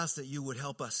Ask that you would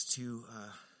help us to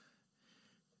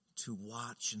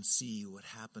watch and see what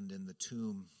happened in the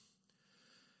tomb,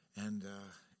 and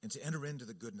to enter into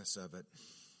the goodness of it.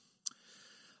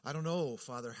 I don't know,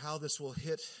 Father, how this will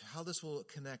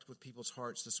connect with people's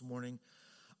hearts this morning.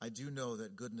 I do know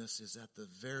that goodness is at the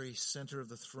very center of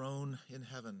the throne in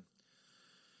heaven,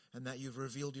 and that you've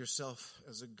revealed yourself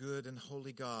as a good and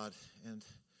holy God, and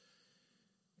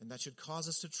that should cause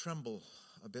us to tremble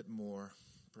a bit more,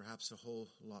 perhaps a whole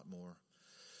lot more.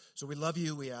 So we love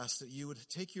you. We ask that you would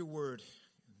take your word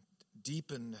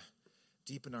and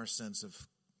deepen our sense of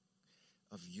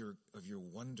your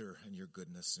wonder and your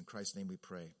goodness. In Christ's name we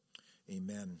pray.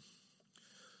 Amen.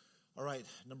 All right,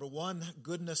 number one,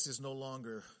 goodness is no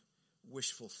longer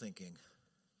wishful thinking.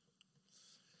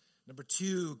 Number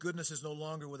two, goodness is no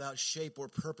longer without shape or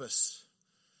purpose.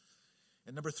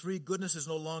 And number three, goodness is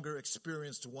no longer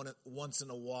experienced once in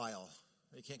a while.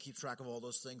 You can't keep track of all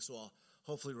those things, so I'll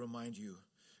hopefully remind you.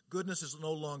 Goodness is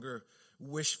no longer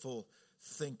wishful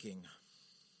thinking.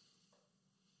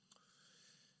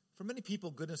 For many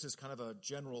people, goodness is kind of a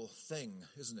general thing,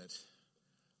 isn't it?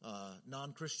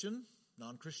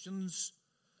 Non-Christians,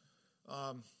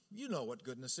 you know what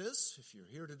goodness is. If you're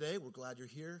here today, we're glad you're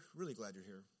here, really glad you're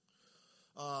here.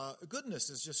 Goodness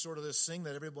is just sort of this thing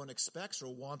that everyone expects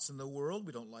or wants in the world.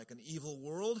 We don't like an evil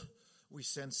world. We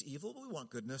sense evil, but we want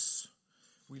goodness.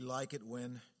 We like it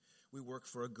when we work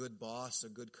for a good boss, a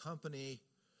good company,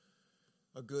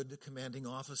 a good commanding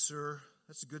officer.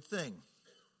 That's a good thing.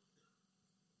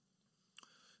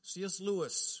 C.S.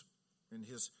 Lewis, in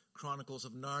his Chronicles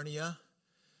of Narnia,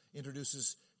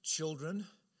 introduces children.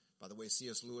 By the way,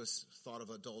 C.S. Lewis thought of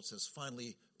adults as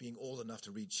finally being old enough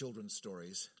to read children's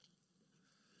stories.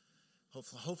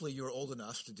 Hopefully you're old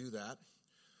enough to do that.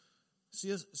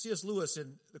 C.S. Lewis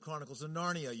in the Chronicles of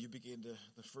Narnia,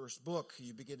 the first book,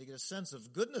 you begin to get a sense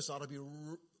of goodness ought to be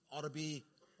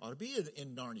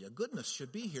in Narnia. Goodness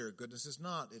should be here. Goodness is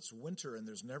not. It's winter and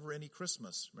there's never any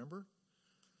Christmas, remember?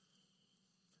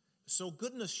 So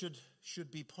goodness should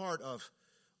be part of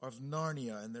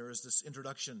Narnia, and there is this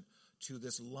introduction to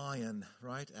this lion,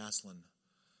 right, Aslan.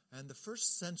 And the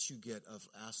first sense you get of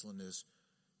Aslan is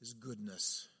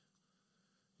goodness.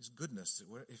 Is goodness.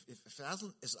 If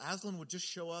Aslan would just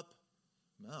show up,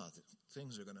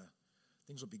 things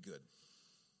will be good.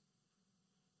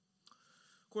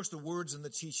 Of course, the words and the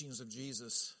teachings of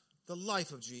Jesus, the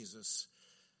life of Jesus,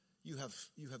 you have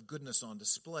goodness on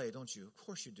display, don't you? Of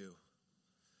course you do.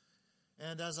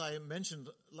 And as I mentioned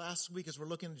last week, as we're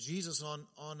looking at Jesus on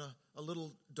a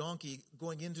little donkey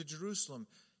going into Jerusalem,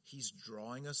 he's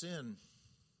drawing us in.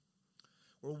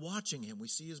 We're watching him. We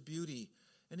see his beauty.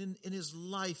 And in his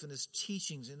life, in his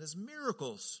teachings, in his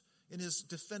miracles, in his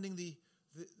defending the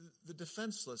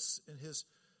defenseless,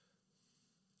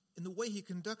 in the way he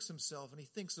conducts himself, and he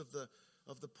thinks of the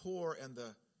poor and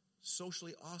the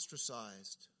socially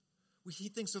ostracized. He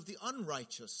thinks of the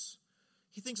unrighteous.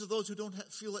 He thinks of those who don't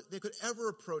feel like they could ever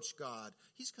approach God.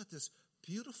 He's got this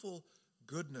beautiful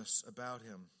goodness about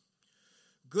him.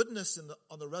 Goodness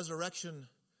on the resurrection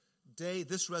day,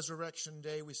 this resurrection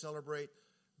day we celebrate,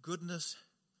 goodness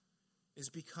is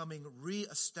becoming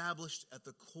reestablished at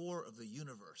the core of the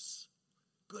universe.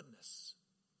 Goodness.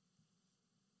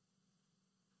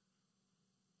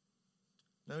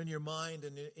 Now in your mind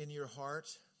and in your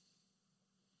heart,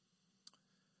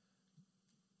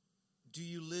 do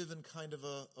you live in kind of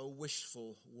a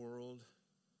wishful world?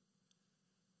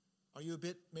 Are you a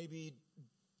bit maybe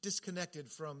disconnected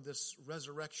from this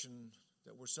resurrection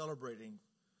that we're celebrating?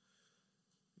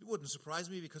 It wouldn't surprise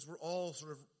me because we're all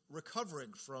sort of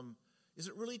recovering from, is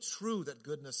it really true that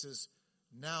goodness is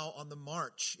now on the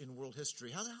march in world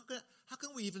history? How can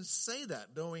we even say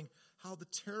that, knowing how the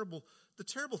terrible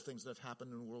things that have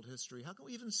happened in world history? How can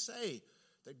we even say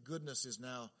that goodness is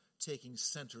now taking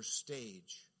center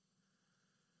stage?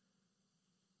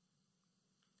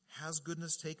 Has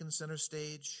goodness taken center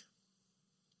stage?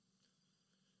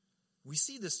 We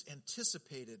see this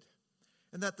anticipated,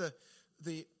 and that the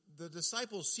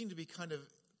disciples seem to be kind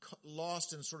of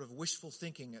lost in sort of wishful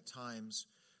thinking at times.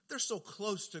 They're so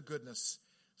close to goodness,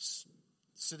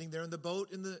 sitting there in the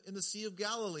boat in the Sea of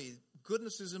Galilee.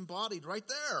 Goodness is embodied right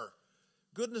there.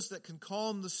 Goodness that can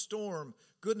calm the storm.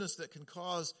 Goodness that can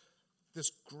cause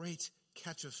this great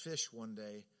catch of fish one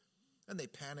day. And they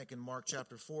panic in Mark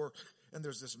chapter 4, and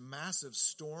there's this massive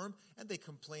storm, and they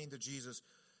complain to Jesus,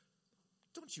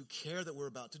 "Don't you care that we're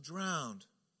about to drown?"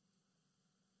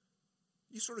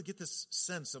 You sort of get this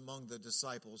sense among the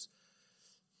disciples,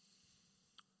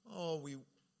 we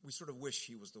sort of wish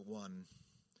he was the one.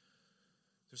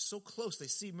 They're so close. They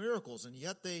see miracles, and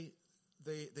yet they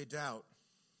doubt.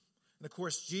 And of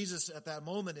course, Jesus at that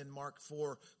moment in Mark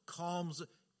 4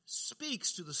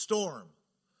 speaks to the storm.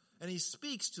 And he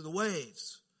speaks to the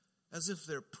waves as if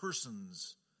they're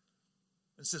persons.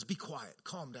 And says, be quiet,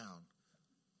 calm down.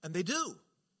 And they do.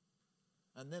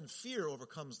 And then fear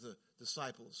overcomes the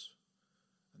disciples.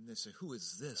 And they say, who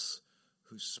is this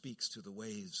who speaks to the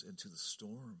waves and to the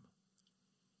storm?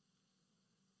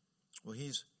 Well,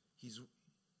 he's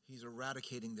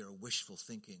eradicating their wishful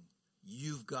thinking.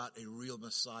 You've got a real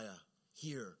Messiah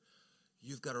here.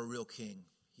 You've got a real king.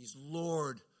 He's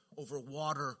Lord over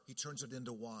water. He turns it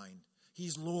into wine.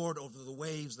 He's Lord over the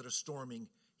waves that are storming.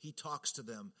 He talks to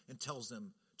them and tells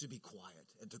them to be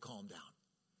quiet and to calm down.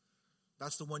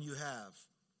 That's the one you have.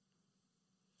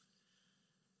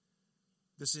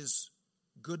 This is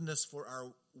goodness for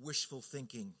our wishful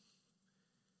thinking.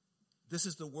 This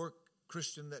is the work,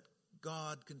 Christian, that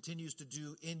God continues to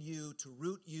do in you to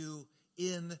root you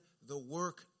in the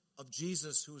work of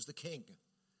Jesus, who is the King.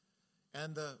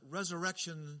 And the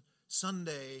Resurrection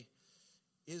Sunday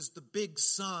is the big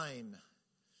sign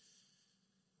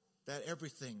that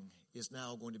everything is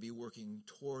now going to be working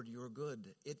toward your good.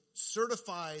 It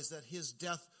certifies that his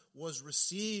death was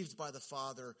received by the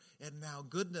Father, and now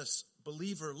goodness,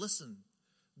 believer, listen,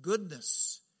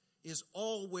 goodness is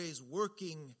always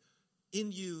working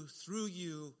in you, through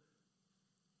you,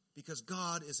 because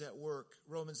God is at work.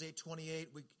 Romans 8:28,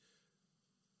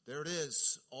 there it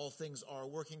is. All things are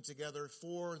working together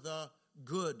for the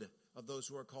good of those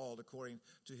who are called according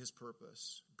to his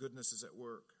purpose. Goodness is at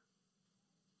work.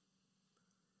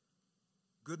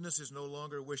 Goodness is no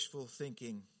longer wishful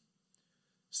thinking.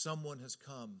 Someone has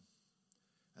come,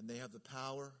 and they have the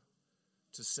power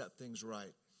to set things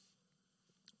right.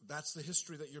 That's the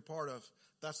history that you're part of.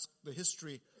 That's the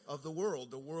history of the world.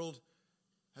 The world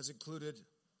has included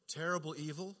terrible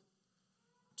evil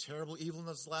in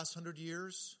this last 100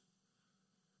 years.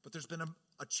 But there's been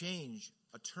a change,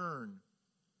 a turn.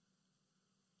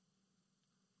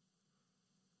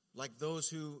 Like those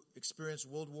who experienced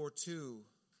World War II.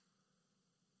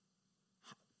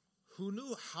 Who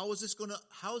knew? How is this going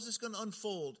to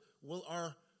unfold? Will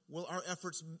our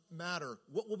efforts matter?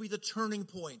 What will be the turning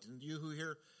point? And you who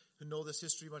know this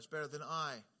history much better than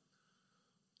I,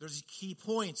 there's key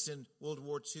points in World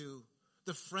War II.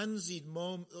 The frenzied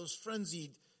moment, those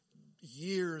frenzied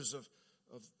years of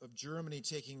Germany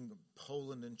taking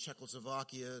Poland and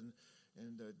Czechoslovakia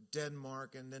and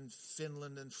Denmark and then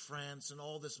Finland and France and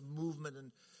all this movement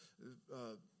and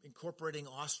incorporating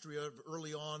Austria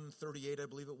early on, 38 I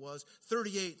believe it was,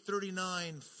 38,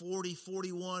 39, 40,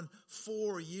 41,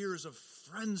 4 years of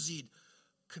frenzied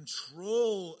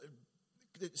control.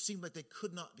 It seemed like they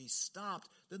could not be stopped.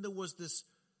 Then there was this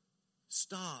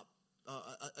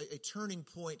a turning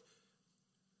point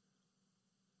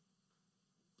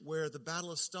where the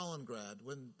Battle of Stalingrad,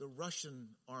 when the Russian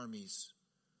armies,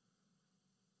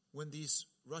 when these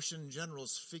Russian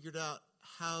generals figured out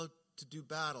how to do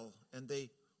battle, and they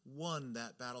won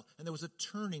that battle. And there was a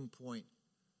turning point.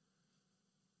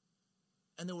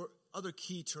 And there were other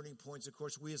key turning points, of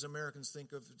course. We as Americans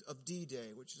think of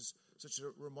D-Day, which is such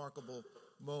a remarkable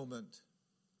moment.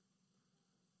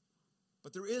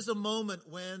 But there is a moment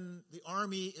when the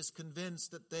army is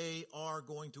convinced that they are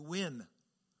going to win.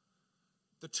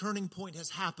 The turning point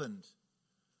has happened.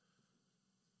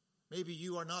 Maybe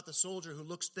you are not the soldier who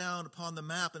looks down upon the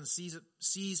map and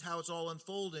sees how it's all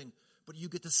unfolding, but you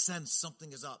get to sense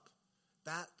something is up.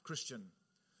 That, Christian,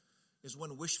 is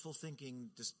when wishful thinking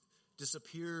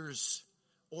disappears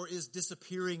or is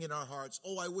disappearing in our hearts.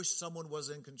 Oh, I wish someone was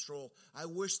in control. I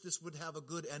wish this would have a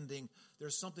good ending.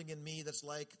 There's something in me that's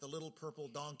like the little purple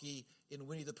donkey in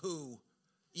Winnie the Pooh,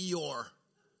 Eeyore.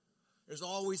 There's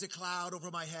always a cloud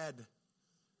over my head.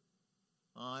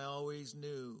 I always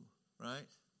knew, right?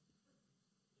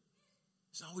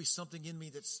 There's always something in me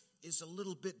that is a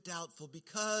little bit doubtful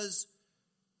because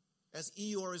as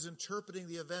Eeyore is interpreting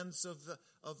the events of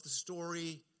the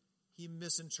story, he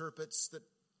misinterprets that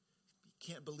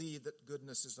he can't believe that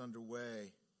goodness is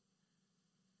underway.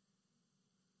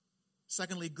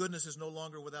 Secondly, goodness is no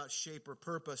longer without shape or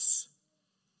purpose.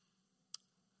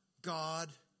 God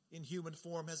in human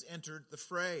form has entered the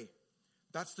fray.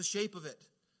 That's the shape of it.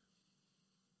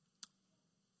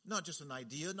 Not just an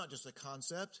idea, not just a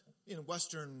concept. In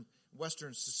Western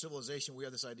civilization, we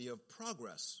have this idea of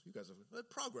progress. You guys have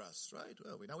progress, right?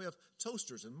 Well, now we have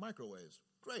toasters and microwaves.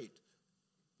 Great.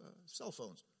 Cell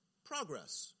phones.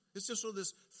 Progress. It's just sort of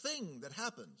this thing that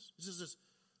happens. It's just this,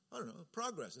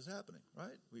 progress is happening,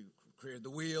 right? We created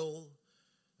the wheel,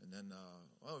 and then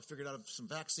we figured out some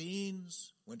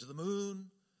vaccines, went to the moon.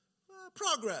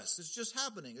 Progress. It's just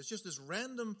happening. It's just this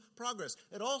random progress.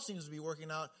 It all seems to be working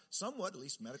out somewhat, at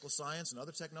least medical science and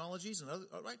other technologies and other,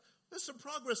 right? There's some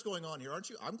progress going on here, aren't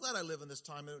you? I'm glad I live in this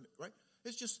time, right?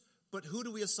 It's just, but who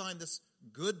do we assign this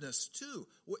goodness to?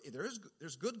 Well,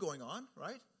 there's good going on,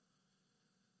 right?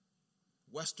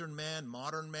 Western man,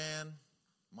 modern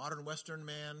Western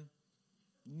man.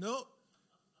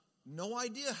 No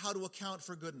idea how to account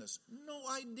for goodness. No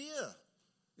idea.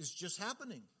 It's just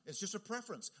happening. It's just a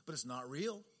preference, but it's not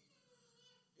real.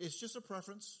 It's just a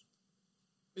preference.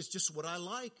 It's just what I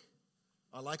like.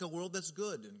 I like a world that's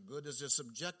good, and good is just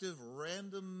subjective,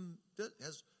 random, that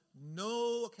has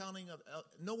no accounting of,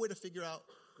 no way to figure out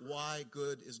why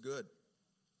good is good.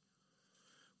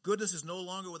 Goodness is no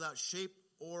longer without shape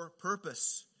or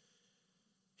purpose.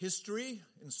 History,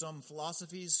 in some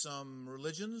philosophies, some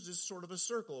religions, is sort of a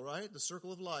circle, right? The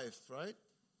circle of life, right?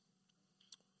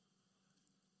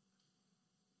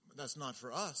 That's not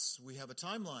for us. We have a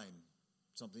timeline.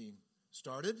 Something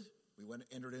started. We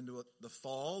entered into the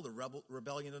fall, the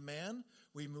rebellion of man.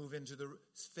 We move into the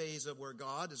phase of where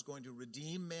God is going to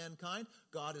redeem mankind.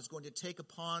 God is going to take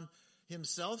upon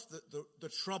himself the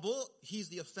trouble. He's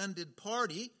the offended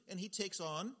party, and he takes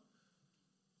on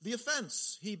the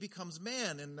offense. He becomes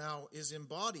man and now is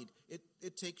embodied.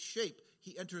 It takes shape.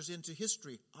 He enters into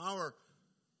history. Our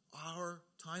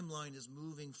timeline is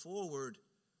moving forward.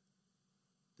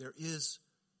 There is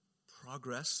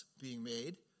progress being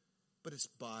made, but it's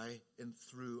by and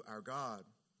through our God.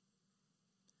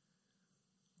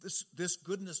 This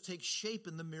goodness takes shape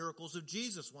in the miracles of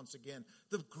Jesus once again.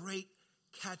 The great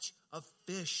catch of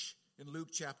fish in Luke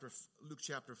chapter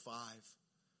 5.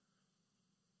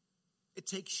 It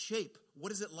takes shape.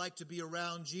 What is it like to be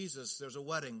around Jesus? There's a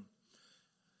wedding.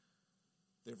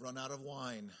 They've run out of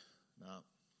wine. No.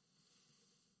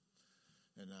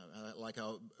 And I like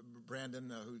how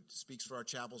Brandon, who speaks for our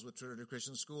chapels with Trinity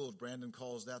Christian Schools, Brandon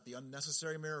calls that the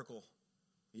unnecessary miracle.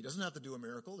 He doesn't have to do a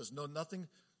miracle. There's nothing.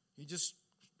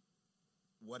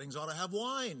 Weddings ought to have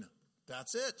wine.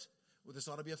 That's it. Well, this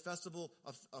ought to be a festive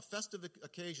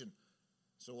occasion.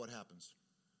 So what happens?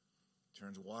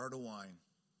 Turns water to wine.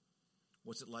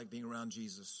 What's it like being around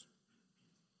Jesus?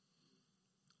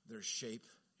 There's shape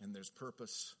and there's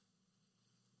purpose.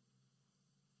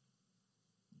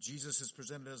 Jesus is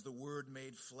presented as the Word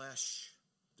made flesh.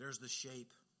 There's the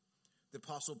shape. The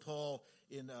Apostle Paul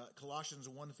in Colossians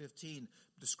 1:15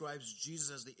 describes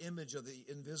Jesus as the image of the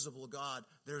invisible God.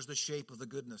 There's the shape of the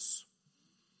goodness.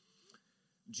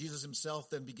 Jesus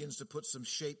himself then begins to put some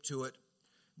shape to it.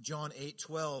 John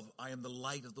 8:12, I am the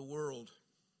light of the world.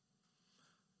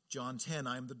 John 10,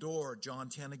 I am the door. John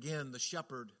 10 again, the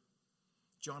shepherd.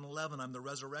 John 11, I'm the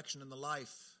resurrection and the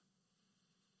life.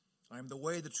 I am the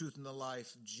way, the truth, and the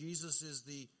life. Jesus is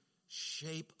the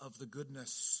shape of the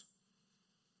goodness.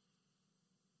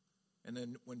 And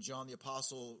then when John the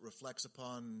Apostle reflects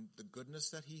upon the goodness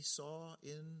that he saw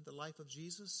in the life of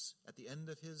Jesus, at the end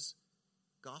of his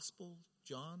gospel,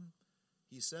 John,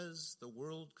 he says the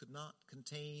world could not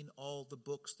contain all the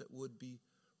books that would be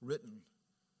written.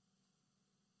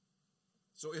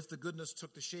 So if the goodness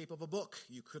took the shape of a book,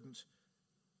 you couldn't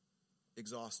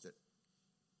exhaust it.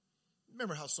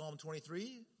 Remember how Psalm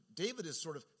 23, David is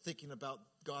sort of thinking about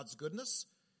God's goodness.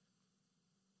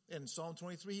 In Psalm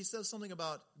 23, he says something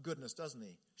about goodness, doesn't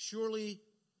he? Surely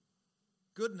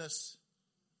goodness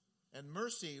and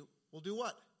mercy will do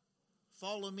what?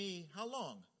 Follow me how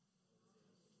long?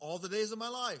 All the days of my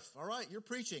life. All right, you're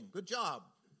preaching. Good job.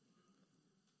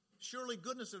 Surely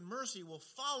goodness and mercy will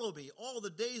follow me all the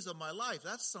days of my life.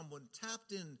 That's someone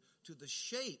tapped into the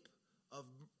shape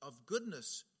of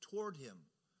goodness toward him.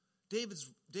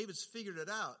 David's figured it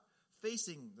out,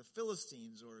 facing the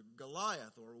Philistines or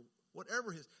Goliath or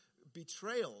whatever his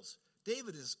betrayals.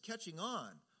 David is catching on.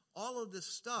 All of this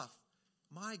stuff,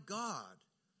 my God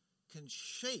can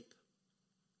shape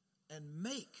and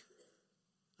make.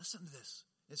 Listen to this.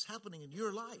 It's happening in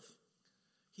your life.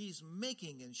 He's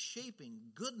making and shaping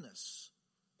goodness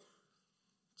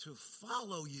to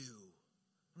follow you.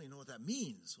 I don't even know what that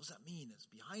means. What does that mean? It's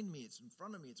behind me. It's in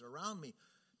front of me. It's around me.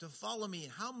 To follow me.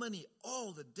 How many?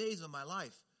 All the days of my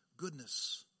life.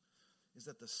 Goodness is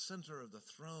at the center of the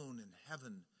throne in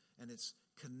heaven. And it's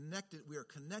connected. We are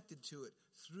connected to it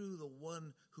through the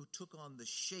one who took on the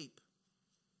shape.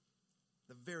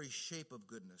 The very shape of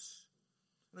goodness.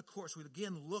 And of course, we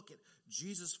again look at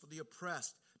Jesus for the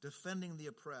oppressed. Defending the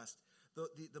oppressed.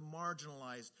 The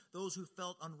marginalized. Those who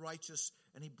felt unrighteous.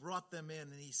 And he brought them in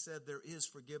and he said, there is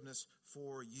forgiveness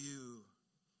for you.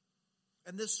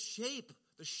 And this shape,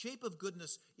 the shape of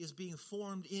goodness, is being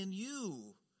formed in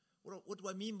you. What do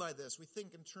I mean by this? We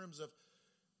think in terms of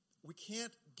we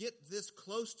can't get this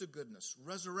close to goodness,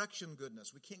 resurrection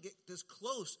goodness. We can't get this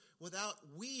close without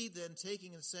we then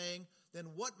taking and saying, then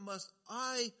what must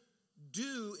I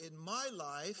do in my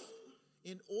life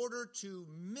in order to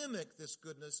mimic this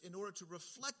goodness, in order to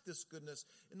reflect this goodness,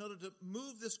 in order to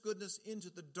move this goodness into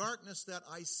the darkness that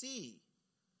I see?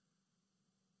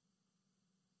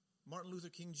 Martin Luther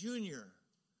King Jr.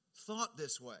 thought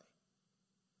this way.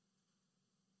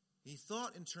 He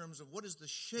thought in terms of what is the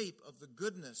shape of the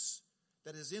goodness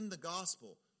that is in the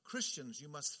gospel. Christians, you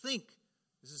must think,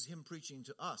 this is him preaching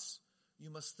to us, you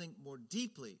must think more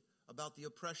deeply about the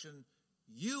oppression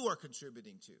you are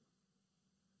contributing to.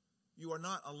 You are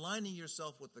not aligning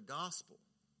yourself with the gospel.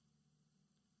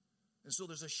 And so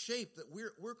there's a shape that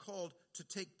we're called to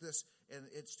take this, and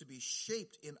it's to be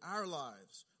shaped in our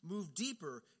lives, move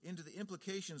deeper into the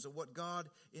implications of what God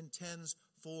intends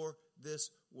for this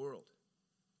world.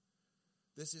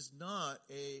 This is not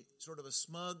a sort of a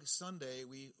smug Sunday.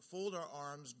 We fold our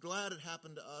arms, glad it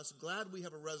happened to us, glad we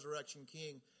have a resurrection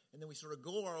king, and then we sort of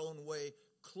go our own way,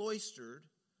 cloistered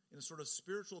in a sort of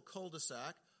spiritual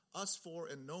cul-de-sac, us four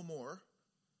and no more.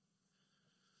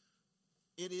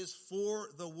 It is for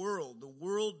the world. The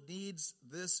world needs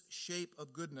this shape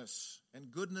of goodness, and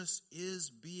goodness is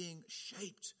being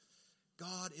shaped.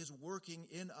 God is working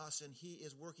in us, and he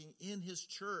is working in his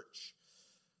church.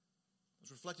 I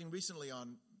was reflecting recently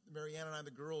on Marianne and I, the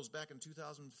girls, back in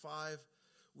 2005.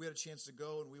 We had a chance to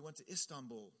go, and we went to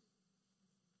Istanbul.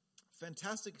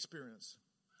 Fantastic experience.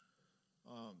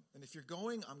 And if you're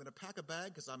going, I'm going to pack a bag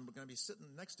because I'm going to be sitting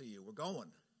next to you. We're going.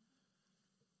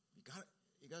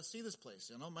 You got to see this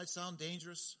place. I know it might sound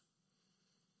dangerous.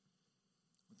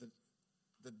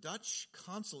 The Dutch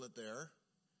consulate there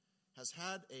has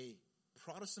had a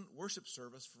Protestant worship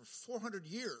service for 400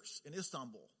 years in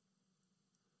Istanbul.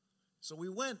 So we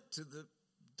went to the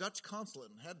Dutch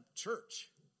consulate and had church.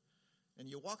 And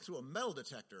you walk through a metal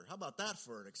detector. How about that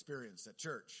for an experience at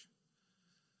church?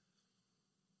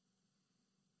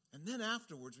 And then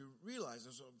afterwards, we realized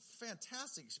there's a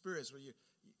fantastic experience where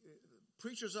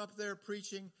preacher's up there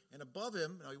preaching, and above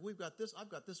him, I've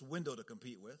got this window to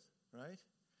compete with, right?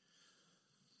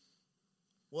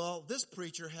 Well, this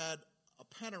preacher had a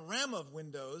panorama of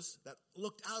windows that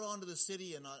looked out onto the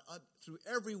city, and through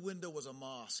every window was a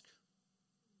mosque.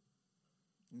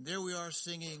 And there we are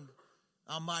singing,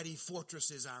 "Our mighty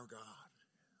fortress is our God."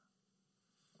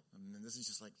 And this is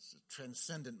just like a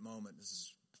transcendent moment. This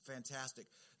is fantastic.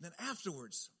 And then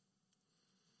afterwards,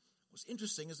 what's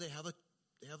interesting is they have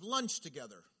lunch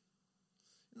together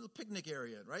in the picnic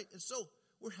area, right? And so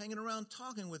we're hanging around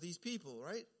talking with these people,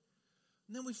 right?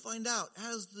 And then we find out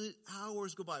as the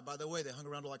hours go by the way, they hung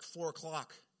around till like 4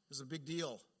 o'clock. It was a big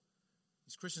deal.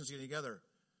 These Christians getting together.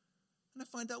 And I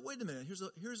find out, wait a minute,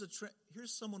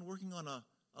 here's someone working on a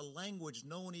language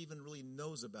no one even really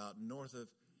knows about north of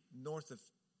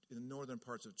in the northern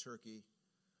parts of Turkey.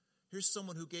 Here's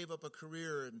someone who gave up a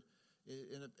career in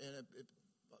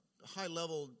a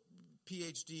high-level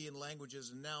PhD in languages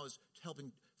and now is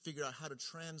helping figure out how to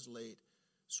translate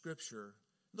Scripture.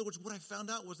 In other words, what I found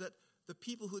out was that the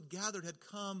people who had gathered had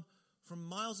come from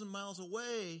miles and miles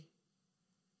away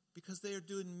because they are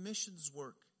doing missions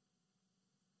work.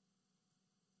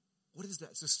 What is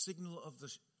that? It's a signal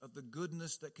of the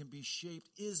goodness that can be shaped,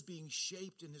 is being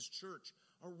shaped in his church.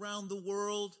 Around the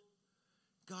world,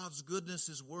 God's goodness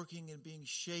is working and being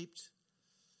shaped.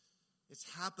 It's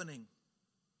happening.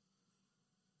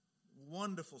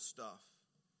 Wonderful stuff.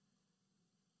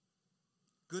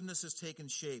 Goodness has taken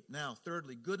shape. Now,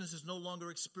 thirdly, goodness is no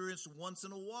longer experienced once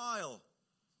in a while.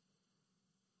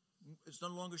 It's no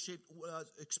longer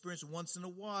experienced once in a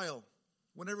while.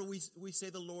 Whenever we say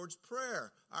the Lord's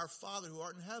Prayer, our Father who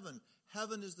art in heaven,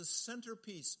 heaven is the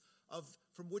centerpiece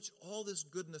from which all this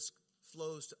goodness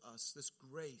flows to us, this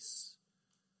grace.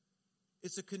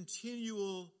 It's a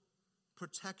continual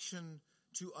protection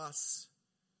to us.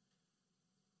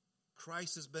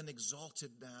 Christ has been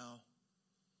exalted now,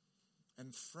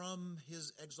 and from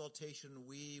his exaltation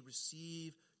we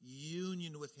receive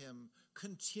union with him,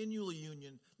 continual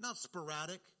union, not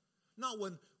sporadic, not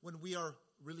when we are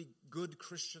really good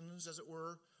Christians, as it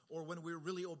were, or when we're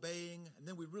really obeying, and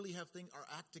then we really have our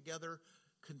act together.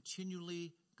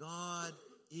 Continually, God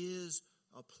is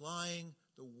applying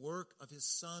the work of his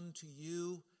Son to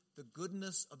you. The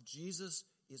goodness of Jesus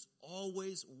is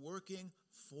always working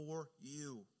for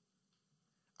you.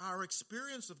 Our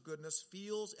experience of goodness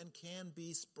feels and can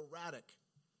be sporadic.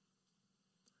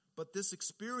 But this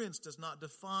experience does not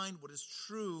define what is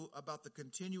true about the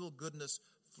continual goodness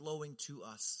flowing to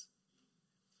us.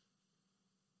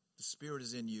 The Spirit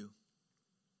is in you.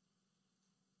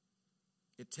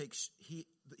 it takes, he,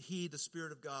 the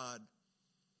Spirit of God,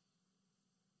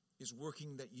 is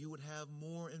working that you would have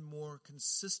more and more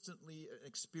consistently an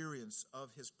experience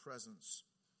of his presence.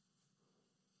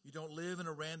 You don't live in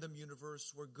a random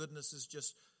universe where goodness is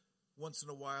just once in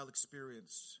a while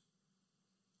experienced.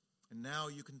 And now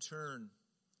you can turn.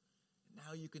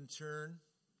 Now you can turn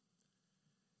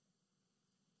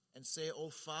and say,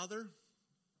 oh, Father,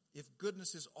 if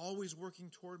goodness is always working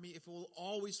toward me, if it will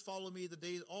always follow me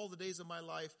all the days of my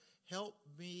life, help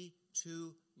me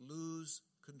to lose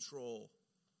control.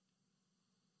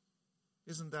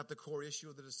 Isn't that the core issue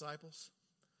of the disciples?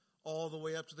 All the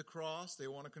way up to the cross, they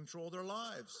want to control their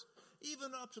lives.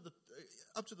 Even up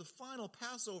to the final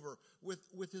Passover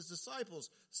with his disciples,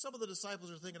 some of the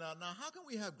disciples are thinking out, now how can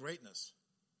we have greatness?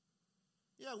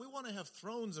 Yeah, we want to have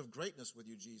thrones of greatness with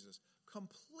you, Jesus.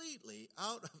 Completely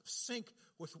out of sync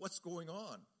with what's going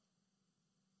on.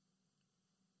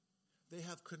 They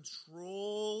have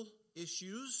control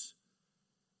issues.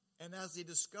 And as they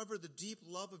discover the deep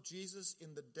love of Jesus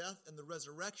in the death and the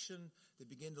resurrection, they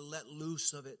begin to let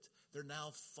loose of it. They're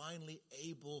now finally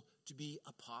able to be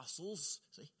apostles,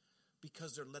 see,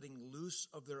 because they're letting loose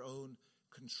of their own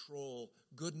control.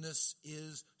 Goodness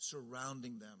is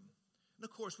surrounding them. And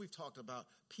of course, we've talked about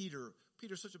Peter.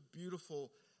 Peter's such a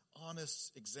beautiful,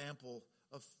 honest example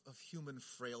of human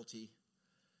frailty.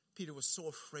 Peter was so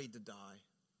afraid to die,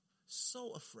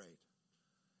 so afraid.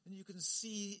 And you can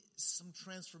see some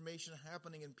transformation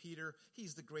happening in Peter.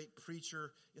 He's the great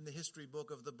preacher in the history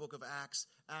book of Acts,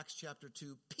 Acts chapter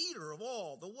 2. Peter of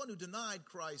all, the one who denied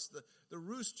Christ, the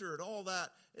rooster and all that.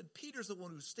 And Peter's the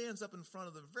one who stands up in front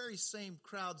of the very same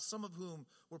crowd, some of whom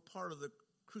were part of the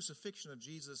crucifixion of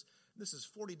Jesus. And this is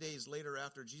 40 days later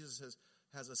after Jesus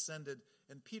has ascended.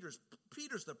 And Peter's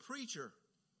the preacher.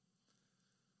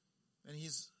 And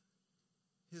his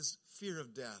fear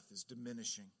of death is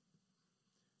diminishing.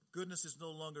 Goodness is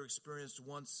no longer experienced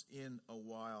once in a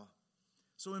while.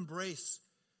 So embrace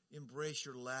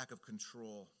your lack of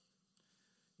control.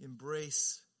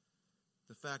 Embrace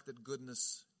the fact that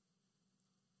goodness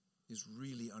is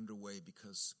really underway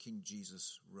because King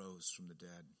Jesus rose from the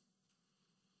dead.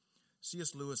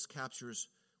 C.S. Lewis captures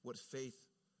what faith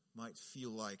might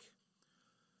feel like.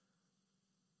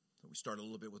 We started a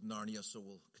little bit with Narnia, so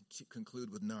we'll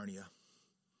conclude with Narnia.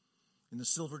 In the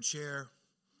silver chair,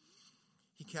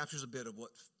 he captures a bit of what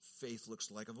faith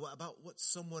looks like, about what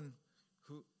someone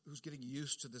who's getting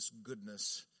used to this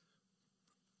goodness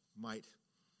might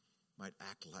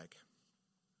act like.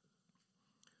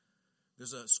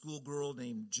 There's a schoolgirl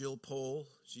named Jill Pole.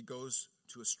 She goes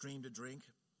to a stream to drink,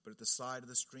 but at the side of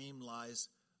the stream lies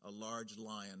a large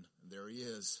lion. And there he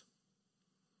is.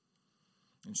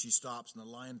 And she stops, and the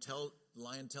lion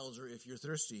tells her, if you're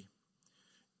thirsty,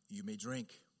 you may drink.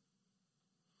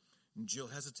 And Jill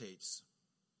hesitates.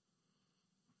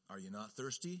 Are you not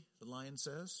thirsty? The lion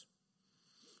says.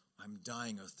 I'm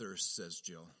dying of thirst, says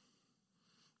Jill.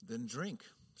 Then drink,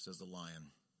 says the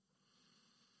lion.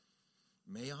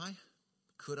 May I?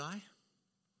 Could I?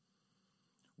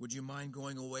 Would you mind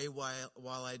going away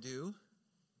while I do?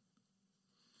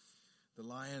 The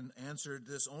lion answered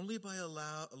this only by a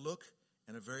look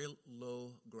and a very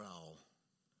low growl.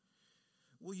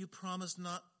 Will you promise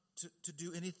not to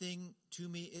do anything to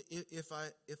me if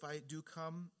I do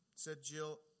come? Said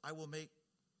Jill. I will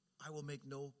make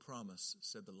no promise,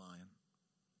 said the lion.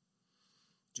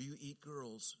 Do you eat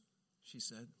girls? She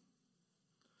said.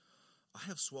 I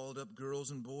have swallowed up girls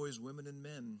and boys, women and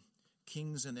men,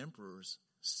 kings and emperors,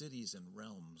 cities and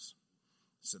realms,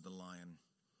 said the lion.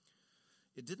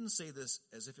 It didn't say this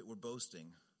as if it were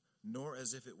boasting, nor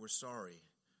as if it were sorry,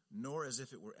 nor as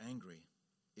if it were angry.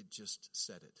 It just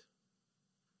said it.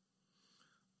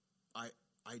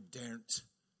 I daren't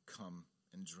come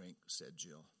and drink, said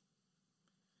Jill.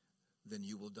 Then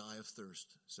you will die of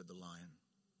thirst, said the lion.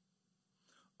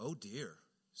 Oh dear,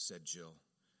 said Jill,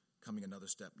 coming another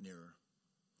step nearer.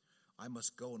 I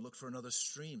must go and look for another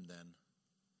stream then.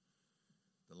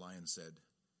 The lion said,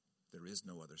 there is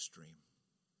no other stream.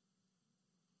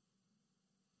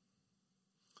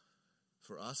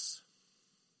 For us,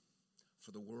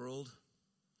 for the world,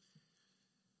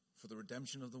 for the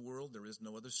redemption of the world, there is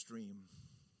no other stream.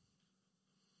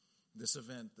 This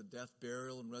event, the death,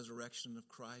 burial, and resurrection of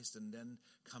Christ, and then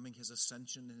coming his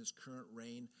ascension and his current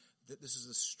reign, this is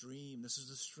the stream. This is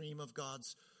the stream of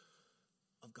God's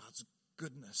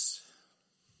goodness.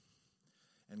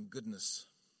 And goodness.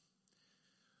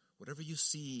 Whatever you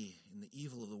see in the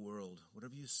evil of the world,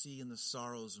 whatever you see in the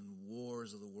sorrows and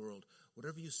wars of the world,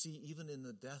 whatever you see even in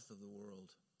the death of the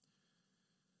world,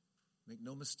 make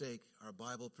no mistake, our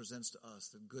Bible presents to us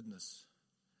that goodness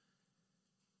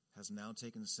has now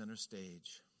taken center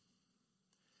stage.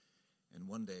 And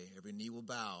one day, every knee will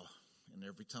bow and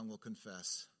every tongue will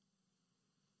confess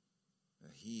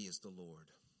that he is the Lord.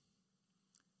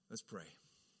 Let's pray.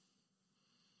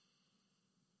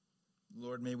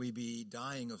 Lord, may we be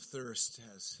dying of thirst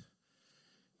as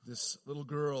this little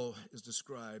girl is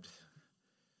described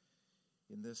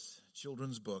in this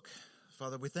children's book.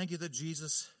 Father, we thank you that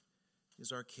Jesus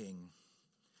is our King,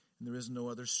 and there is no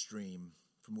other stream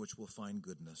from which we'll find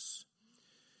goodness.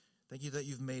 Thank you that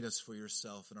you've made us for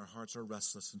yourself, and our hearts are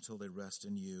restless until they rest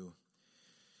in you.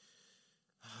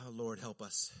 Lord, help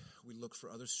us. We look for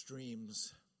other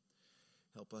streams.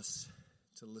 Help us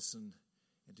to listen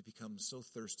and to become so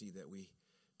thirsty that we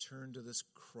turn to this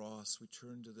cross, we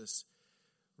turn to this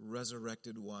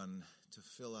resurrected one to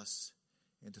fill us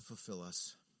and to fulfill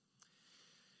us.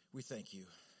 We thank you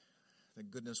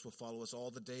that goodness will follow us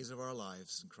all the days of our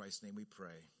lives. In Christ's name we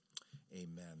pray.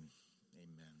 Amen.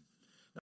 Amen.